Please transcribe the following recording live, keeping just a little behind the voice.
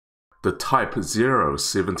The Type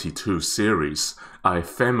 072 series are a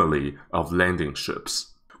family of landing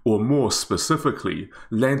ships, or more specifically,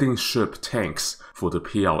 landing ship tanks for the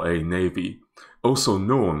PLA Navy, also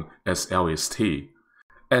known as LST.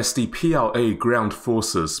 As the PLA ground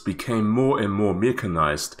forces became more and more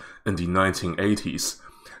mechanized in the 1980s,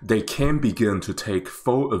 they can begin to take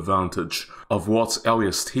full advantage of what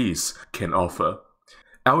LSTs can offer.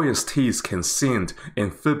 LSTs can send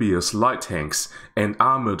amphibious light tanks and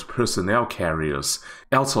armored personnel carriers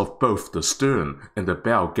out of both the stern and the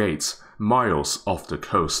bow gates miles off the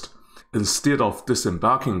coast, instead of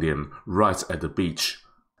disembarking them right at the beach.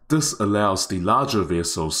 This allows the larger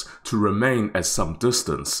vessels to remain at some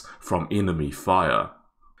distance from enemy fire.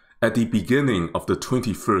 At the beginning of the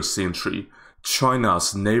 21st century,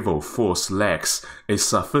 China's naval force lacks a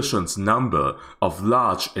sufficient number of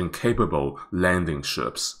large and capable landing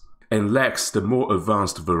ships, and lacks the more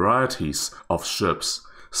advanced varieties of ships,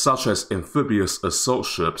 such as amphibious assault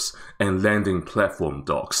ships and landing platform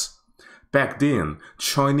docks. Back then,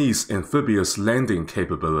 Chinese amphibious landing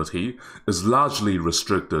capability is largely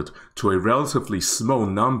restricted to a relatively small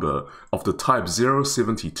number of the Type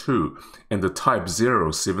 072 and the Type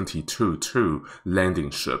 072-2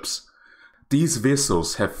 landing ships. These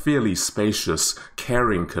vessels have fairly spacious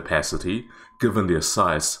carrying capacity, given their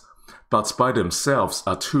size, but by themselves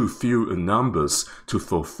are too few in numbers to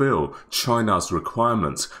fulfill China's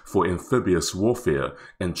requirements for amphibious warfare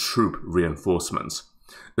and troop reinforcement,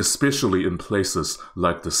 especially in places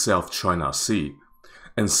like the South China Sea.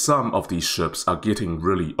 And some of these ships are getting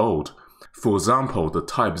really old. For example, the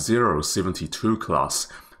Type 072 class,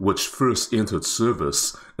 which first entered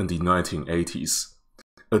service in the 1980s.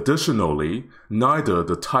 Additionally, neither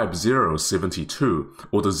the Type 072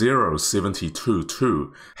 or the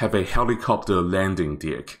 072-2 have a helicopter landing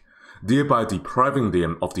deck, thereby depriving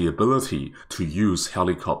them of the ability to use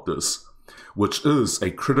helicopters, which is a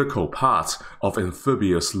critical part of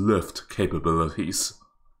amphibious lift capabilities.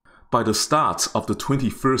 By the start of the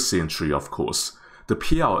 21st century, of course, the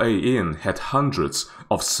PLAN had hundreds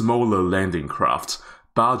of smaller landing craft,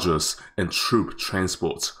 barges, and troop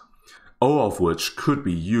transport, all of which could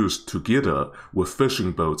be used together with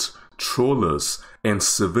fishing boats, trawlers, and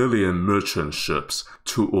civilian merchant ships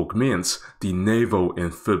to augment the naval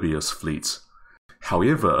amphibious fleet.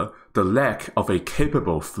 However, the lack of a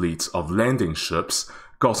capable fleet of landing ships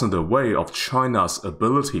got in the way of China's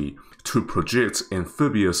ability to project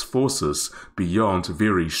amphibious forces beyond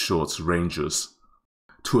very short ranges.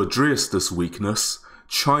 To address this weakness,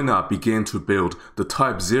 China began to build the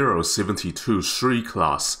Type 072-3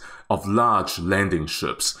 class of large landing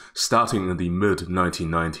ships starting in the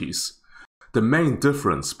mid-1990s. The main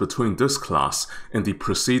difference between this class and the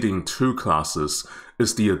preceding two classes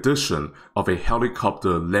is the addition of a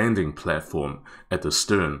helicopter landing platform at the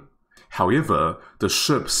stern. However, the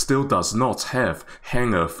ship still does not have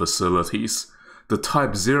hangar facilities. The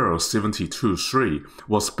Type 072-3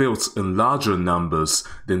 was built in larger numbers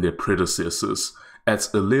than their predecessors, at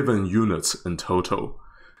 11 units in total.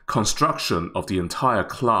 Construction of the entire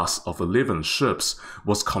class of 11 ships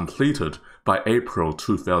was completed by April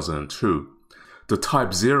 2002. The Type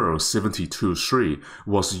 072-3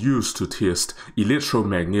 was used to test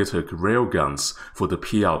electromagnetic railguns for the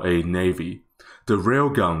PLA Navy. The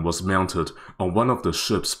railgun was mounted on one of the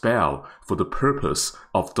ship's bow for the purpose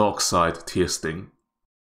of dockside testing.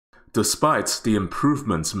 Despite the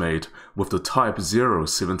improvements made with the Type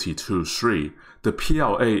 072-3, the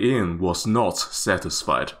PLAN was not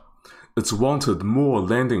satisfied. It wanted more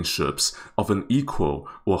landing ships of an equal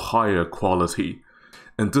or higher quality,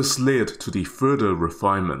 and this led to the further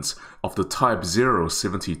refinement of the Type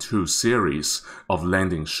 072 series of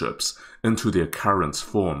landing ships into their current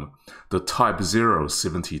form, the Type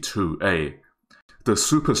 072A. The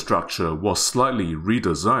superstructure was slightly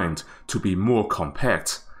redesigned to be more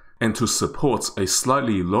compact and to support a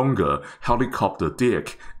slightly longer helicopter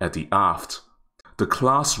deck at the aft. The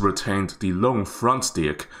class retained the long front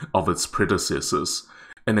deck of its predecessors,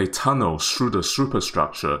 and a tunnel through the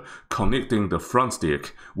superstructure connecting the front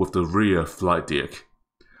deck with the rear flight deck.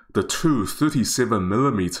 The two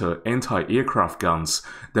 37mm anti-aircraft guns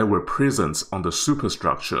that were present on the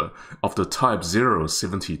superstructure of the Type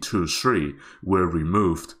 072-3 were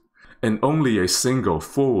removed, and only a single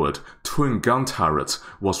forward twin gun turret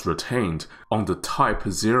was retained on the Type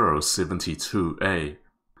 072A.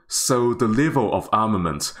 So the level of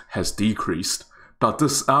armament has decreased, but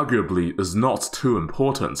this arguably is not too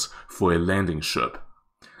important for a landing ship.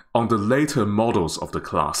 On the later models of the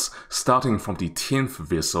class, starting from the 10th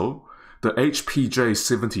vessel, the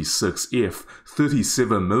HPJ-76F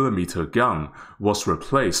 37mm gun was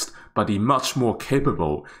replaced by the much more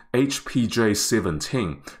capable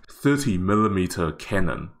HPJ-17 30mm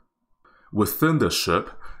cannon. Within the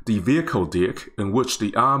ship, the vehicle deck in which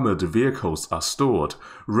the armored vehicles are stored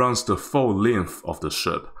runs the full length of the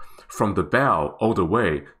ship, from the bow all the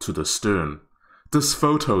way to the stern. This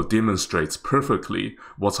photo demonstrates perfectly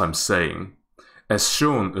what I'm saying. As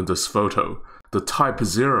shown in this photo, the Type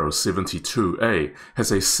 072A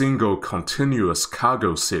has a single continuous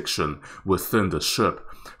cargo section within the ship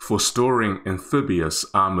for storing amphibious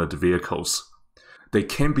armored vehicles. They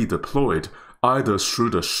can be deployed either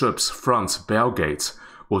through the ship's front bow gate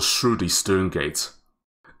or through the stern gate.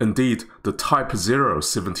 Indeed, the Type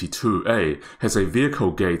 072A has a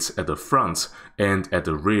vehicle gate at the front and at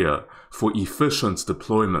the rear for efficient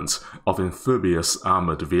deployment of amphibious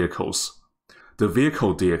armored vehicles. The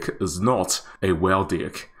vehicle deck is not a well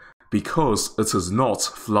deck because it is not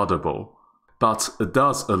floodable, but it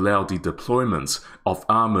does allow the deployment of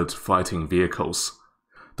armored fighting vehicles.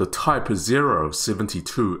 The Type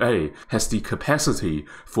 072A has the capacity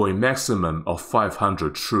for a maximum of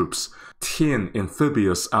 500 troops, 10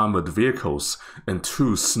 amphibious armored vehicles, and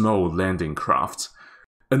 2 small landing craft.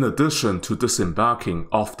 In addition to disembarking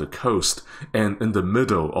off the coast and in the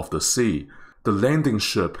middle of the sea, the landing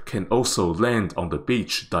ship can also land on the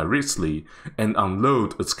beach directly and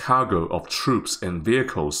unload its cargo of troops and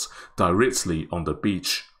vehicles directly on the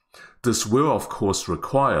beach. This will of course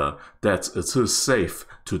require that it is safe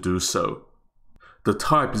to do so. The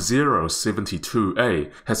Type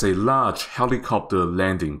 072A has a large helicopter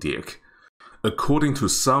landing deck. According to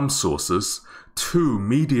some sources, 2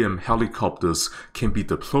 medium helicopters can be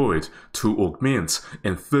deployed to augment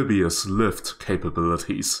amphibious lift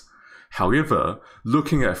capabilities. However,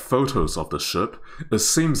 looking at photos of the ship, it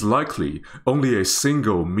seems likely only a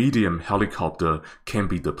single medium helicopter can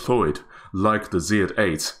be deployed, like the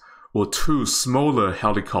Z-8, or 2 smaller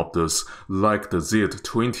helicopters like the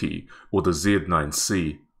Z-20 or the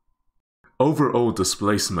Z-9C. Overall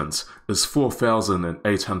displacement is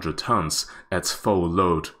 4,800 tons at full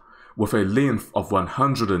load, with a length of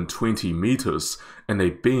 120 meters and a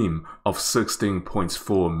beam of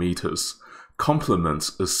 16.4 meters.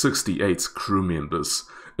 Complement is 68 crew members,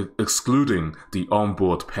 excluding the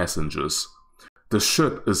onboard passengers. The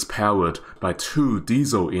ship is powered by 2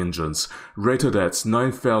 diesel engines rated at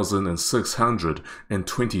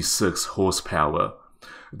 9,626 horsepower.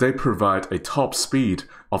 They provide a top speed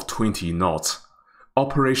of 20 knots.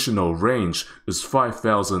 Operational range is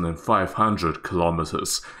 5,500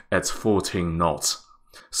 kilometers at 14 knots.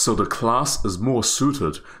 So the class is more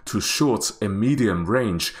suited to short and medium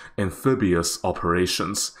range amphibious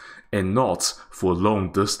operations, and not for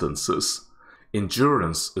long distances.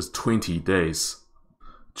 Endurance is 20 days.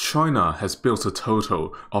 China has built a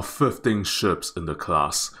total of 15 ships in the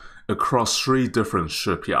class, across 3 different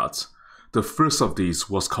shipyards. The first of these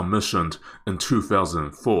was commissioned in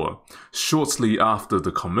 2004, shortly after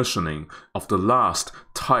the commissioning of the last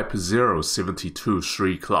Type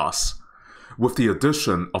 072-3 class. With the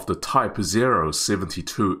addition of the Type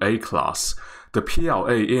 072A class, the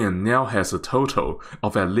PLAN now has a total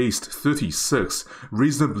of at least 36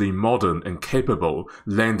 reasonably modern and capable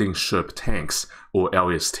landing ship tanks, or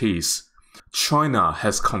LSTs. China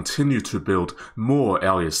has continued to build more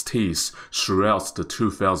LSTs throughout the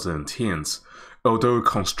 2010s, although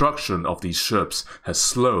construction of these ships has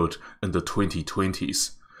slowed in the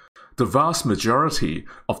 2020s. The vast majority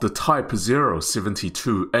of the Type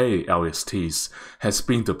 072A LSTs has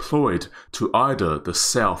been deployed to either the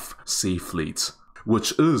South Sea Fleet,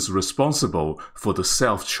 which is responsible for the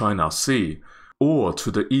South China Sea, or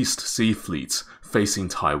to the East Sea Fleet facing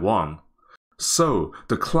Taiwan. So,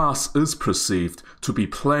 the class is perceived to be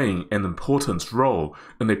playing an important role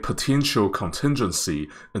in a potential contingency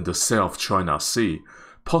in the South China Sea,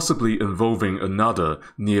 possibly involving another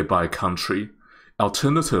nearby country.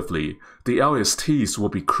 Alternatively, the LSTs will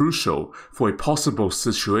be crucial for a possible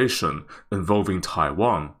situation involving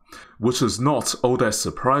Taiwan, which is not all that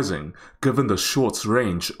surprising given the short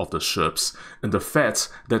range of the ships and the fact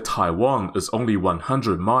that Taiwan is only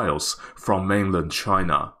 100 miles from mainland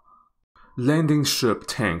China. Landing ship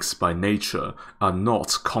tanks by nature are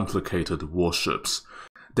not complicated warships.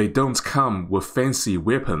 They don't come with fancy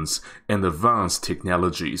weapons and advanced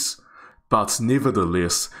technologies. But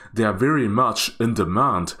nevertheless, they are very much in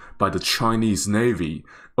demand by the Chinese Navy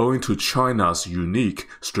owing to China's unique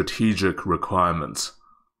strategic requirements.